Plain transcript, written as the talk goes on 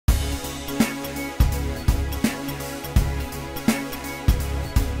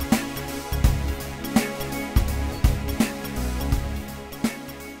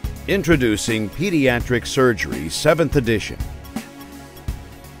Introducing Pediatric Surgery 7th Edition.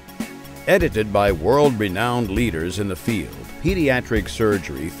 Edited by world-renowned leaders in the field, Pediatric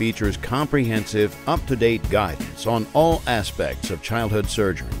Surgery features comprehensive, up-to-date guidance on all aspects of childhood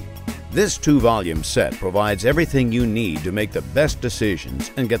surgery. This 2-volume set provides everything you need to make the best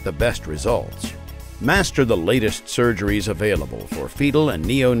decisions and get the best results. Master the latest surgeries available for fetal and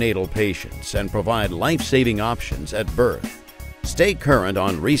neonatal patients and provide life-saving options at birth. Stay current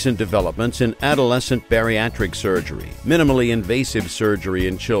on recent developments in adolescent bariatric surgery, minimally invasive surgery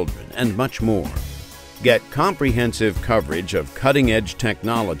in children, and much more. Get comprehensive coverage of cutting-edge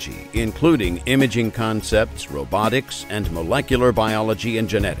technology, including imaging concepts, robotics, and molecular biology and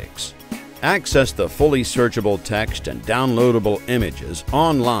genetics. Access the fully searchable text and downloadable images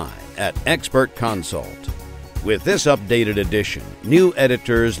online at Expert Consult. With this updated edition, new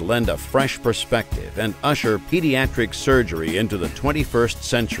editors lend a fresh perspective and usher pediatric surgery into the 21st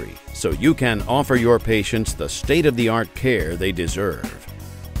century so you can offer your patients the state-of-the-art care they deserve.